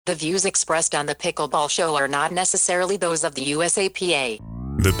The views expressed on the Pickleball Show are not necessarily those of the USAPA.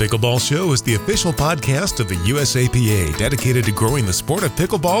 The Pickleball Show is the official podcast of the USAPA, dedicated to growing the sport of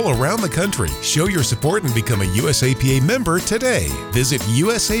pickleball around the country. Show your support and become a USAPA member today. Visit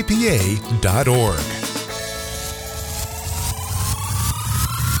usapa.org.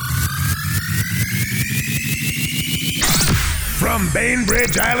 From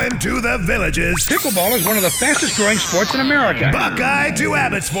Bainbridge Island to the Villages, pickleball is one of the fastest growing sports in America. Buckeye to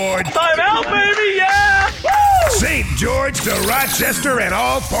Abbotsford, time out, baby, yeah! Woo! St. George to Rochester and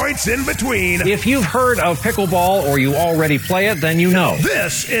all points in between. If you've heard of pickleball or you already play it, then you know.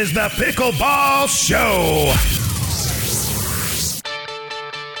 This is the Pickleball Show.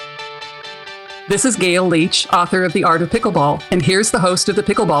 This is Gail Leach, author of The Art of Pickleball, and here's the host of The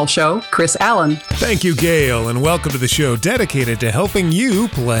Pickleball Show, Chris Allen. Thank you, Gail, and welcome to the show dedicated to helping you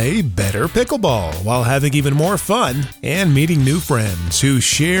play better pickleball while having even more fun and meeting new friends who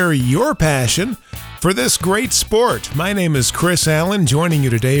share your passion for this great sport. My name is Chris Allen, joining you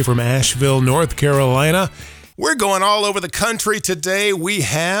today from Asheville, North Carolina. We're going all over the country today. We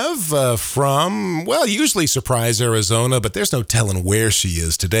have from, usually Surprise, Arizona, but there's no telling where she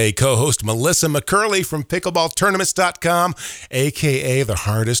is today. Co-host Melissa McCurley from pickleballtournaments.com, a.k.a. the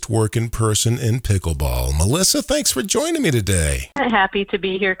hardest working person in pickleball. Melissa, thanks for joining me today. Happy to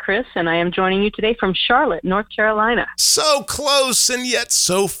be here, Chris, and I am joining you today from Charlotte, North Carolina. So close and yet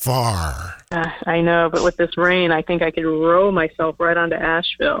so far. I know, but with this rain, I think I could row myself right onto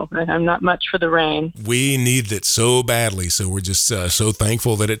Asheville. I'm not much for the rain. We need it so badly, so we're just so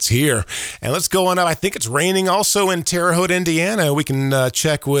thankful that it's here. And let's go on up. I think it's raining also in Terre Haute, Indiana. We can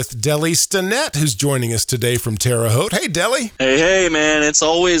check with Deli Stinnett, who's joining us today from Terre Haute. Hey, Deli. Hey, man. It's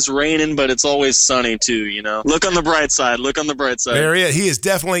always raining, but it's always sunny, too, you know. Look on the bright side. There he is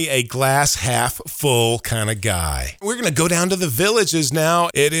definitely a glass half full kind of guy. We're going to go down to the Villages now.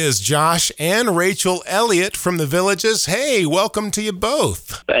 It is Josh and Rachel Elliott from the Villages. Hey, welcome to you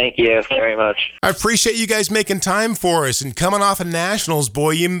both. Thank you very much. I appreciate you guys making time for us and coming off of Nationals.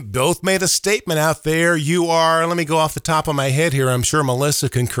 Boy, you both made a statement out there. You are, let me go off the top of my head here. I'm sure Melissa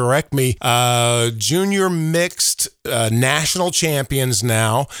can correct me. Junior mixed national champions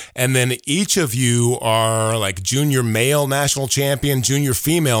now, and then each of you are like junior male national champion, junior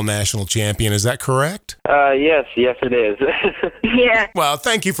female national champion. Is that correct? Yes, it is. Yeah. Well,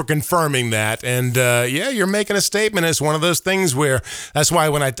 thank you for confirming that. And you're making a statement. It's one of those things where that's why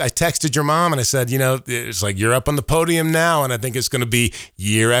when I texted your mom and I said, it's like you're up on the podium now, and I think it's going to be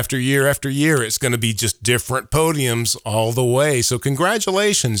year after year after year. It's going to be just different podiums all the way. So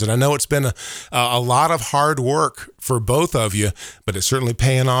congratulations. And I know it's been a lot of hard work for both of you, but it's certainly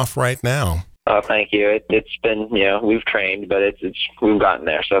paying off right now. Oh, thank you. It's been, we've trained, but we've gotten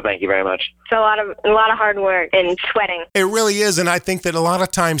there. So thank you very much. It's a lot of hard work and sweating. It really is. And I think that a lot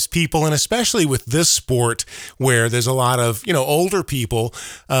of times people, and especially with this sport where there's a lot of, older people,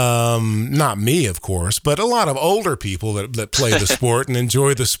 not me, of course, but a lot of older people that play the sport and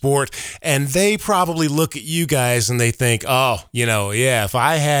enjoy the sport. And they probably look at you guys and they think, if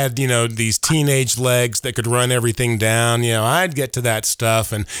I had, these teenage legs that could run everything down, I'd get to that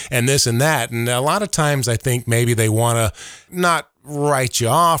stuff and this and that. And a lot of times I think maybe they want to not write you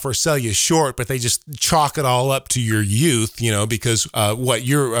off or sell you short, but they just chalk it all up to your youth, because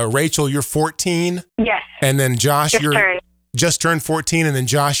you're Rachel, you're 14? Yes. And then Josh, just turned 14, and then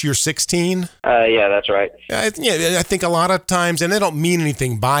Josh, you're 16? Yeah, that's right. I think a lot of times, and they don't mean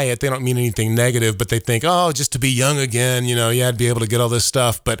anything by it, they don't mean anything negative, but they think, just to be young again, I'd be able to get all this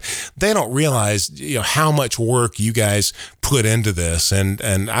stuff, but they don't realize, how much work you guys put into this. And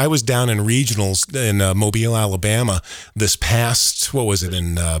I was down in regionals in Mobile, Alabama this past,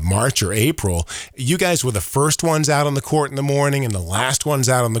 in March or April. You guys were the first ones out on the court in the morning and the last ones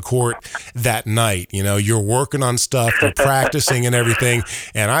out on the court that night. You're working on stuff, you're practicing and everything,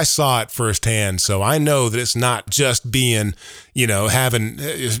 and I saw it firsthand. So I know that it's not just being, having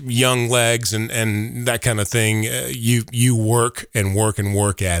young legs and that kind of thing. You work and work and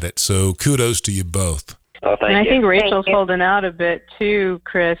work at it. So kudos to you both. Oh, thank you. And I think Rachel's holding out a bit too,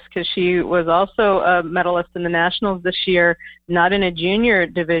 Chris, because she was also a medalist in the Nationals this year, not in a junior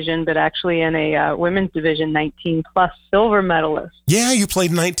division, but actually in a women's division, 19-plus silver medalist. Yeah, you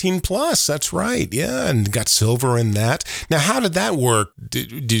played 19-plus. That's right. Yeah, and got silver in that. Now, how did that work?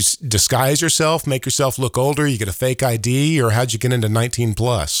 Did you disguise yourself, make yourself look older? You get a fake ID, or how'd you get into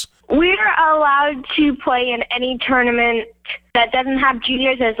 19-plus? We're allowed to play in any tournament that doesn't have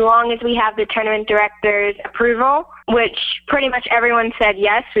juniors as long as we have the tournament director's approval, which pretty much everyone said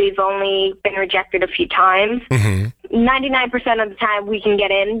yes. We've only been rejected a few times. Mm-hmm. 99% of the time we can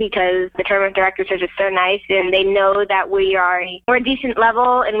get in because the tournament directors are just so nice, and they know that we're a decent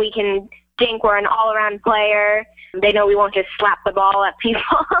level and we can think we're an all-around player. They know we won't just slap the ball at people.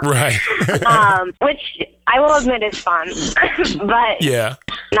 Right. Which I will admit is fun, but yeah,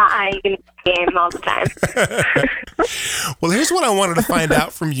 not how you can game all the time. Well, here's what I wanted to find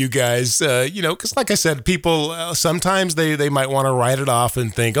out from you guys, because like I said, people, sometimes they might want to write it off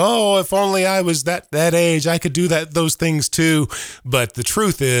and think, oh, if only I was that age, I could do those things too. But the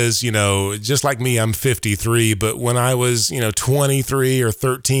truth is, just like me, I'm 53, but when I was, 23 or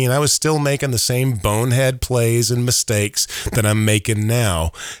 13, I was still making the same bonehead plays and mistakes that I'm making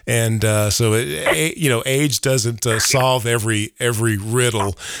now. And so, age doesn't solve every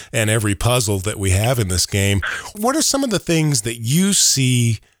riddle and every puzzle that we have in this game. What are some of the things that you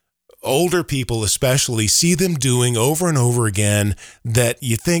see older people especially see them doing over and over again that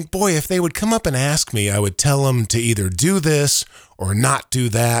you think, boy, if they would come up and ask me, I would tell them to either do this or not do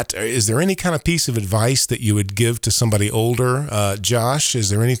that? Is there any kind of piece of advice that you would give to somebody older? Josh, is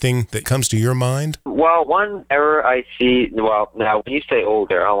there anything that comes to your mind? Well, one error I see, now when you say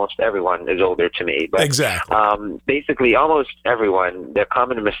older, almost everyone is older to me. But, exactly. Basically, almost everyone, their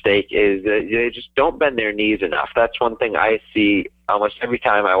common mistake is they just don't bend their knees enough. That's one thing I see almost every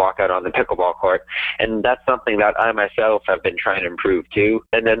time I walk out on the pickleball court, and that's something that I myself have been trying to improve too.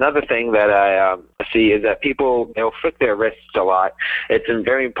 And another thing that I see is that people flick their wrists a lot. It's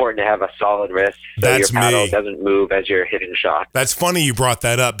very important to have a solid wrist so your paddle doesn't move as you're hitting shots. That's funny you brought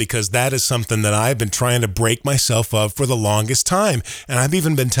that up because that is something that I've been trying to break myself of for the longest time. And I've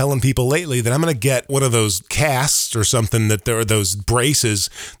even been telling people lately that I'm going to get one of those casts or something, that there are those braces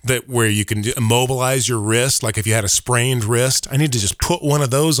where you can immobilize your wrist. Like if you had a sprained wrist, I need to just put one of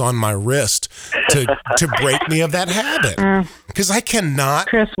those on my wrist to break me of that habit. Because I cannot.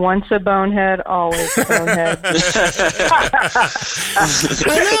 Chris, once a bonehead, always a bonehead.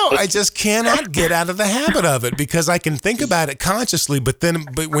 I know. I just cannot get out of the habit of it because I can think about it consciously, but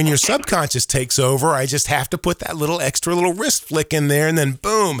when your subconscious takes over, I just have to put that little extra little wrist flick in there, and then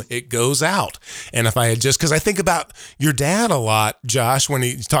boom, it goes out. And if I had because I think about your dad a lot, Josh, when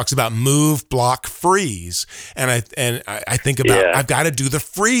he talks about move, block, freeze, and I think about I've got to do the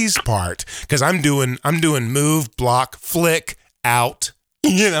freeze part because I'm doing move, block, flick, out.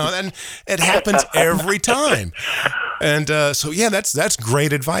 And it happens every time. And so, that's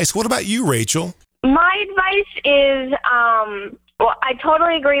great advice. What about you, Rachel? My advice is, I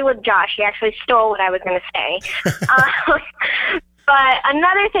totally agree with Josh. He actually stole what I was going to say. But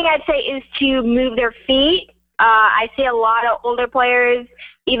another thing I'd say is to move their feet. I see a lot of older players,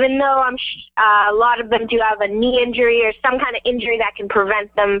 even though a lot of them do have a knee injury or some kind of injury that can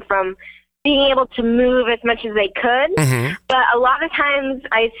prevent them from being able to move as much as they could. Mm-hmm. But a lot of times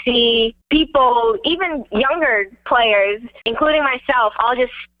I see people, even younger players, including myself, I'll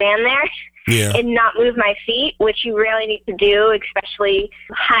just stand there and not move my feet, which you really need to do, especially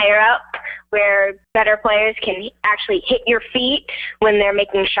higher up where better players can actually hit your feet when they're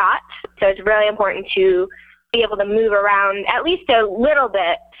making shots. So it's really important to be able to move around at least a little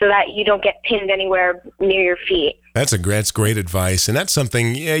bit so that you don't get pinned anywhere near your feet. That's great advice. And that's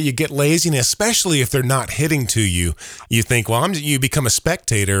something, you get laziness, especially if they're not hitting to you. You think, you become a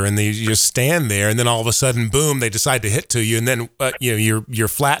spectator and you just stand there, and then all of a sudden, boom, they decide to hit to you, and then you're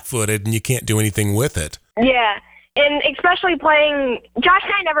flat-footed and you can't do anything with it. Yeah, and especially playing, Josh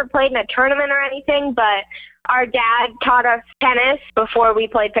and I never played in a tournament or anything, but our dad taught us tennis before we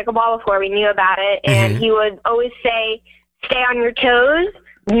played pickleball, before we knew about it, and he would always say, stay on your toes,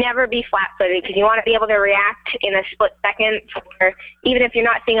 never be flat-footed, because you want to be able to react in a split second, or even if you're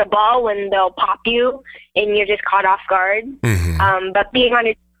not seeing a ball when they'll pop you and you're just caught off guard. But being on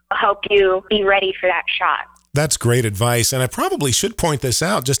your toes will help you be ready for that shot. That's great advice. And I probably should point this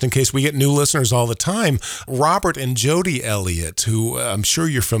out just in case we get new listeners all the time. Robert and Jody Elliott, who I'm sure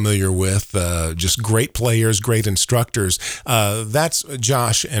you're familiar with, just great players, great instructors. That's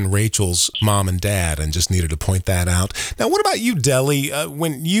Josh and Rachel's mom and dad, and just needed to point that out. Now, what about you, Deli?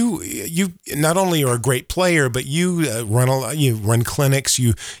 When you not only are a great player, but you run clinics,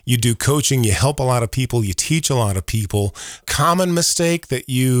 you do coaching, you help a lot of people, you teach a lot of people. Common mistake that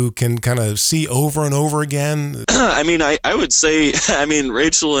you can kind of see over and over again? I would say,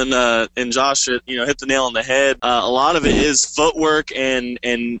 Rachel and Josh, hit the nail on the head. A lot of it is footwork and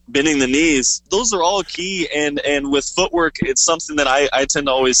bending the knees. Those are all key. And with footwork, it's something that I tend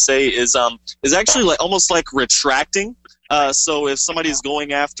to always say is actually almost like retracting. So if somebody's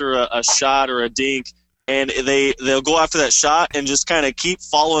going after a shot or a dink, and they'll go after that shot and just kind of keep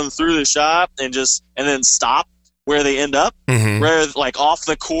following through the shot and then stop. where they end up, where like off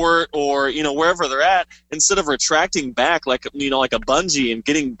the court or, wherever they're at, instead of retracting back like a bungee and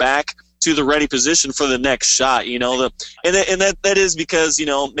getting back to the ready position for the next shot, and that is because,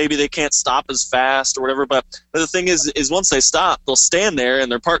 maybe they can't stop as fast or whatever. But the thing is once they stop, they'll stand there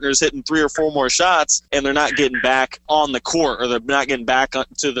and their partner's hitting 3 or 4 more shots and they're not getting back on the court, or they're not getting back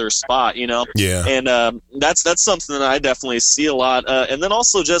to their spot, Yeah. And that's something that I definitely see a lot. And then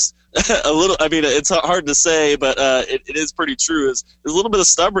also just a little, I mean, it's hard to say, but it is pretty true, is a little bit of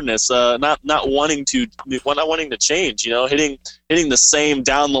stubbornness, not wanting to change, hitting the same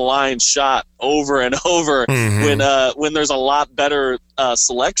down the line shot over and over when there's a lot better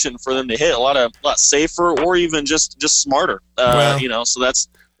selection for them to hit, a lot safer, or even just smarter. So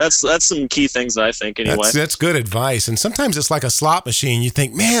that's some key things that I think anyway. That's good advice. And sometimes it's like a slot machine. You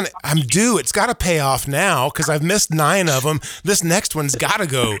think, man, I'm due. It's got to pay off now because I've missed 9 of them. This next one's got to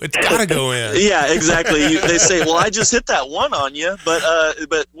go. It's got to go in. Yeah, exactly. They say, well, I just hit that one on you, but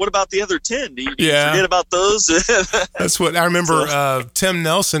what about the other 10? Do you forget about those? That's what I remember. Tim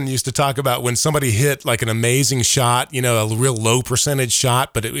Nelson used to talk about when somebody hit like an amazing shot, a real low percentage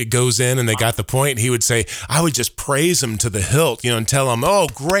shot, but it goes in and they got the point. He would say, I would just praise him to the hilt, and tell him, oh,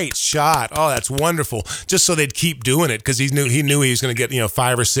 great shot. Oh, that's wonderful. Just so they'd keep doing it because he knew he was going to get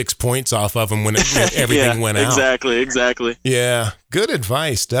 5 or 6 points off of him when everything went out. Exactly. Yeah, good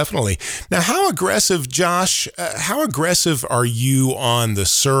advice, definitely. Now, how aggressive, Josh? How aggressive are you on the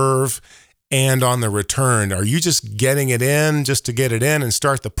serve and on the return? Are you just getting it in just to get it in and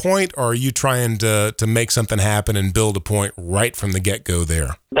start the point, or are you trying to make something happen and build a point right from the get-go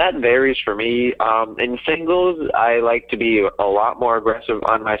there? That varies for me. In singles, I like to be a lot more aggressive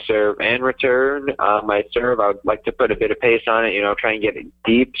on my serve and return. My serve, I would like to put a bit of pace on it, try and get it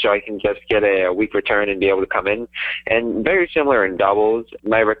deep so I can just get a weak return and be able to come in. And very similar in doubles.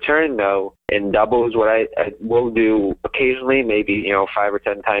 My return, though, in doubles, what I will do occasionally, maybe 5 or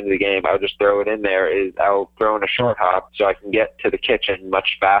 10 times a game, I'll just throw it in there, is I'll throw in a short hop so I can get to the kitchen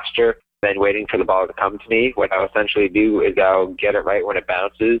much faster than waiting for the ball to come to me. What I'll essentially do is I'll get it right when it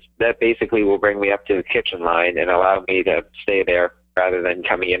bounces. That basically will bring me up to the kitchen line and allow me to stay there rather than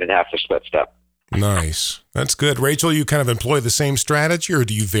coming in and have to split step. Nice. That's good. Rachel, you kind of employ the same strategy, or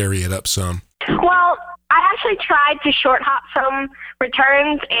do you vary it up some? Well, I actually tried to short hop some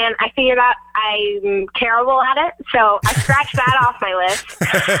returns, and I figured out I'm terrible at it, so I scratched that off my list.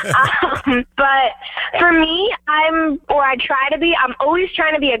 But for me, I'm always trying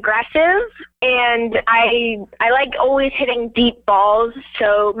to be aggressive, and I like always hitting deep balls.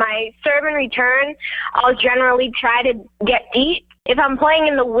 So my serve and return, I'll generally try to get deep. If I'm playing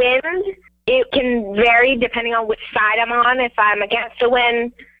in the wind, it can vary depending on which side I'm on. If I'm against the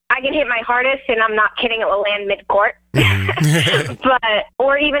wind, I can hit my hardest and I'm not kidding, it will land mid-court.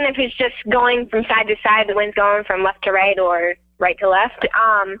 Or even if it's just going from side to side, the wind's going from left to right or right to left,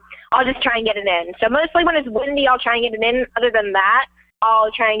 I'll just try and get it in. So mostly when it's windy, I'll try and get it in. Other than that,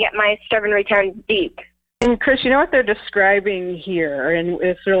 I'll try and get my serve and return deep. And Chris, what they're describing here, and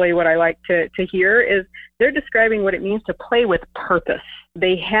it's really what I like to hear, is they're describing what it means to play with purpose.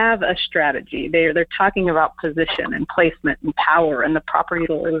 They have a strategy. They're talking about position and placement and power and the proper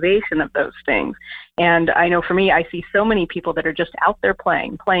utilization of those things. And I know for me, I see so many people that are just out there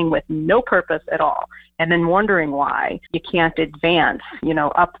playing with no purpose at all, and then wondering why you can't advance,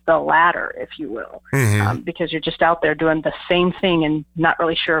 up the ladder, if you will, because you're just out there doing the same thing and not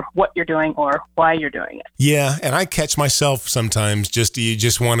really sure what you're doing or why you're doing it. Yeah, and I catch myself sometimes you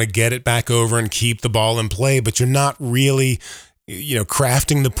just want to get it back over and keep the ball in play, but you're not really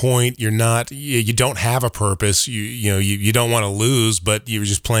crafting the point. You don't have a purpose. You don't want to lose, but you're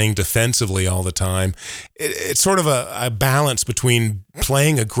just playing defensively all the time. It's sort of a balance between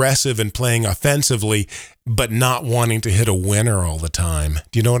playing aggressive and playing offensively, but not wanting to hit a winner all the time.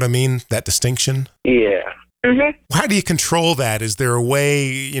 Do you know what I mean? That distinction? Yeah. Mm-hmm. How do you control that? Is there a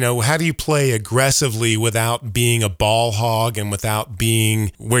way, how do you play aggressively without being a ball hog and without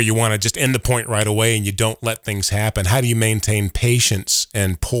being where you want to just end the point right away and you don't let things happen? How do you maintain patience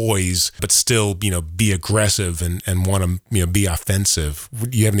and poise, but still, be aggressive and want to, be offensive?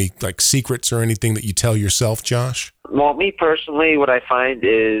 Do you have any secrets or anything that you tell yourself, Josh? Well, me personally, what I find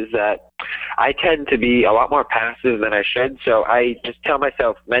is that I tend to be a lot more passive than I should. So I just tell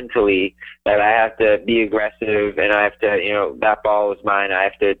myself mentally that I have to be aggressive and I have to, that ball is mine. I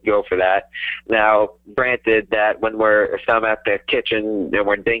have to go for that. Now, granted that when I'm at the kitchen and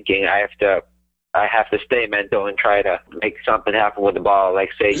we're dinking, I have to stay mental and try to make something happen with the ball,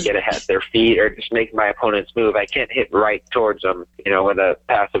 like say get ahead their feet or just make my opponents move. I can't hit right towards them, with a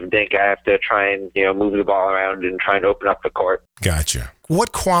passive dink. I have to try and, move the ball around and try and open up the court. Gotcha.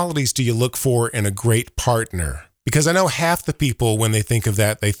 What qualities do you look for in a great partner? Because I know half the people, when they think of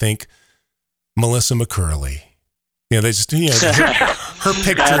that, they think Melissa McCurley. You know, they just, her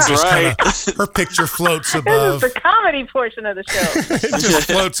picture just kind of, her picture floats above. This is the comedy portion of the show. It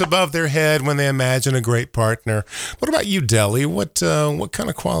just floats above their head when they imagine a great partner. What about you, Deli? What kind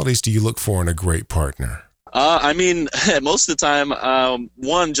of qualities do you look for in a great partner? I mean, most of the time,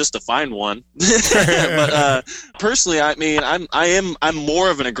 one, just to find one. But personally, I mean, I'm more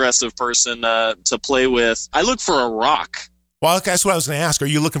of an aggressive person to play with. I look for a rock. Well, that's what I was going to ask. Are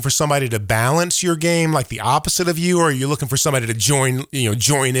you looking for somebody to balance your game, like the opposite of you, or are you looking for somebody to join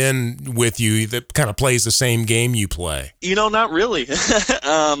in with you that kind of plays the same game you play? Not really. Okay.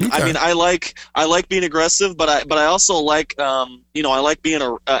 I mean, I like being aggressive, but I also like I like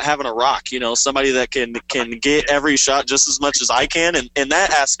being having a rock. Somebody that can get every shot just as much as I can, and in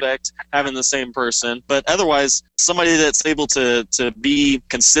that aspect, having the same person. But otherwise, somebody that's able to be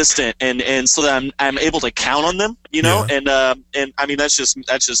consistent and so that I'm able to count on them. And I mean that's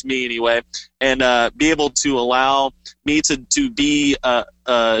just me anyway, and be able to allow me to be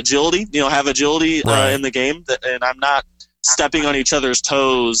agility, have agility right. In the game, and I'm not stepping on each other's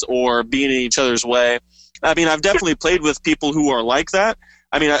toes or being in each other's way. I mean, I've definitely played with people who are like that.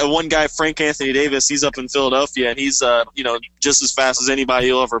 I mean, one guy, Frank Anthony Davis, he's up in Philadelphia, and he's just as fast as anybody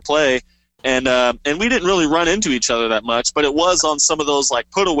you'll ever play. And we didn't really run into each other that much, but it was on some of those like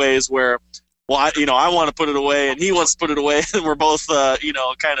putaways where, well, I want to put it away and he wants to put it away, and we're both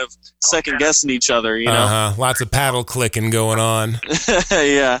kind of second guessing each other. Lots of paddle clicking going on.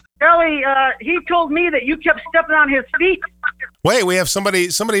 Yeah. Ellie, he told me that you kept stepping on his feet. Wait, we have somebody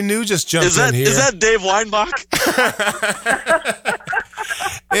new just jumped in here. Is that Dave Weinbach?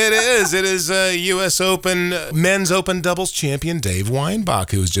 It is U.S. Open, Men's Open doubles champion Dave Weinbach,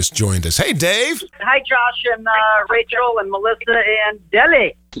 who has just joined us. Hey, Dave. Hi, Josh and Rachel and Melissa and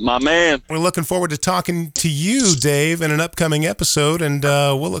Deli. My man. We're looking forward to talking to you, Dave, in an upcoming episode, and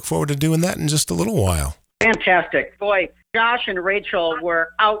we'll look forward to doing that in just a little while. Fantastic. Boy, Josh and Rachel were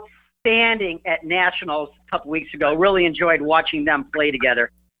outstanding at Nationals a couple weeks ago. Really enjoyed watching them play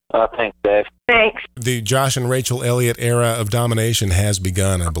together. Thanks, Dave. Thanks. The Josh and Rachel Elliott era of domination has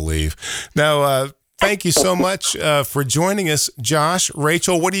begun, I believe. Now, thank you so much for joining us, Josh.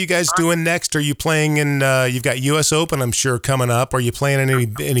 Rachel, what are you guys doing next? Are you playing in, you've got U.S. Open, I'm sure, coming up. Are you playing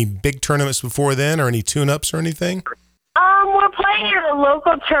in any big tournaments before then, or any tune-ups or anything? We're playing in a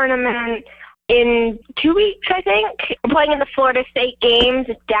local tournament in 2 weeks, I think. We're playing in the Florida State Games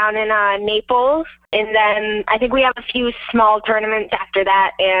down in Naples. And then I think we have a few small tournaments after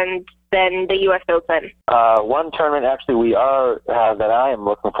that, and then the U.S. Open. One tournament actually we are that I am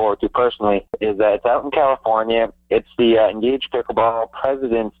looking forward to personally is that it's out in California. It's the Engage Pickleball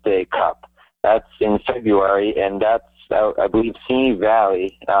President's Day Cup. That's in February, and that's out, I believe, Simi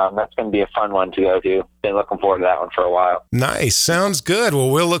Valley. That's going to be a fun one to go to. Been looking forward to that one for a while. Nice. Sounds good. Well,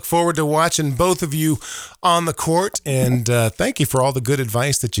 we'll look forward to watching both of you on the court, and thank you for all the good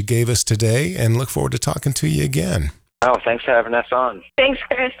advice that you gave us today, and look forward to talking to you again. Oh, thanks for having us on. Thanks,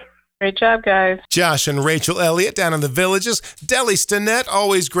 Chris. Great job, guys. Josh and Rachel Elliott down in the Villages. Deli Stinnett,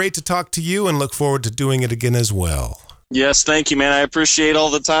 always great to talk to you, and look forward to doing it again as well. Yes, thank you, man. I appreciate all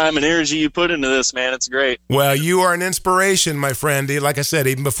the time and energy you put into this, man. It's great. Well, you are an inspiration, my friend. Like I said,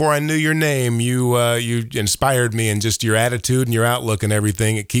 even before I knew your name, you inspired me, and just your attitude and your outlook and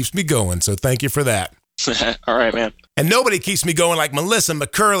everything. It keeps me going, so thank you for that. All right, man. And nobody keeps me going like Melissa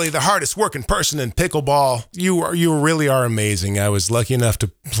McCurley, the hardest working person in pickleball. You really are amazing. I was lucky enough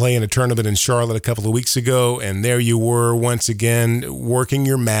to play in a tournament in Charlotte a couple of weeks ago, and there you were once again working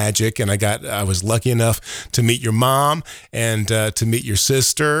your magic. And I was lucky enough to meet your mom and to meet your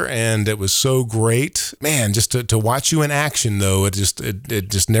sister, and it was so great, man. Just to watch you in action, though, it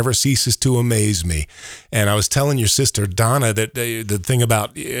just never ceases to amaze me. And I was telling your sister Donna that the thing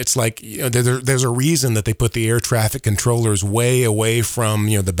about it's like there's a reason that they put the air traffic controllers way away from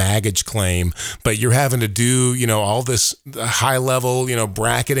the baggage claim, but you're having to do all this high level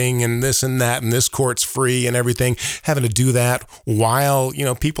bracketing and this and that, and this court's free and everything, having to do that while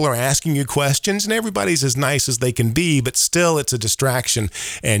people are asking you questions, and everybody's as nice as they can be, but still it's a distraction,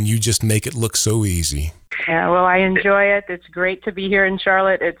 and you just make it look so easy. Yeah, well, I enjoy it. It's great to be here in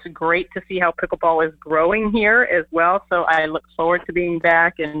Charlotte. It's great to see how pickleball is growing here as well. So I look forward to being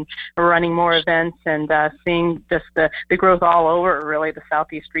back and running more events and seeing just the growth all over, really, the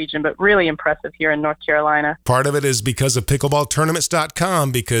Southeast region, but really impressive here in North Carolina. Part of it is because of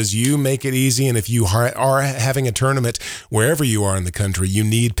pickleballtournaments.com, because you make it easy. And if you are having a tournament wherever you are in the country, you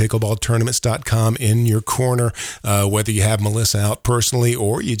need pickleballtournaments.com in your corner, whether you have Melissa out personally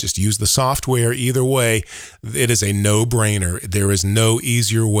or you just use the software. Either way, it is a no-brainer. There is no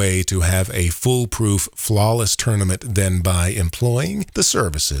easier way to have a foolproof, flawless tournament than by employing the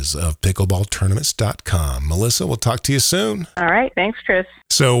services of pickleballtournaments.com. Melissa, we'll talk to you soon. All right. Thanks, Chris.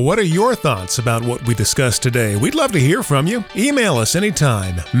 So what are your thoughts about what we discussed today? We'd love to hear from you. Email us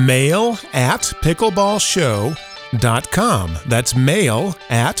anytime. mail@pickleballshow.com. That's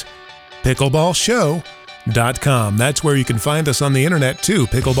mail@pickleballshow.com. That's where you can find us on the internet too,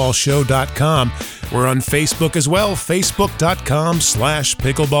 pickleballshow.com. We're on Facebook as well,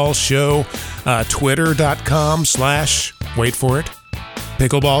 facebook.com/pickleballshow, twitter.com/ wait for it,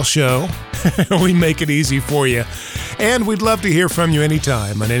 pickleballshow. We make it easy for you. And we'd love to hear from you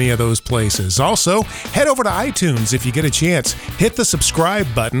anytime on any of those places. Also, head over to iTunes if you get a chance. Hit the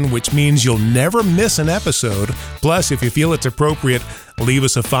subscribe button, which means you'll never miss an episode. Plus, if you feel it's appropriate, leave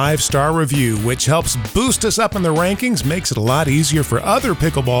us a 5-star review, which helps boost us up in the rankings, makes it a lot easier for other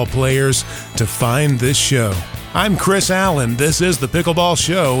pickleball players to find this show. I'm Chris Allen. This is The Pickleball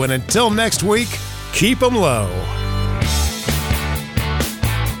Show. And until next week, keep 'em low.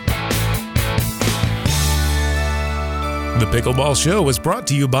 The Pickleball Show is brought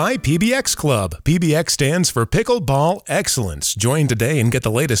to you by PBX Club. PBX stands for Pickleball Excellence. Join today and get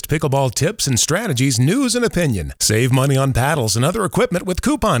the latest pickleball tips and strategies, news and opinion. Save money on paddles and other equipment with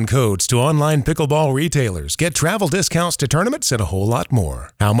coupon codes to online pickleball retailers. Get travel discounts to tournaments and a whole lot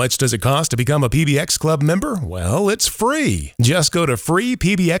more. How much does it cost to become a PBX Club member? Well, it's free. Just go to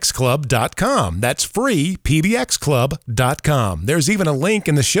freepbxclub.com. That's freepbxclub.com. There's even a link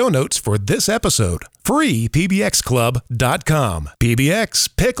in the show notes for this episode. freepbxclub.com. PBX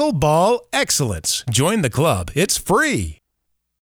Pickleball Excellence. Join the club. It's free.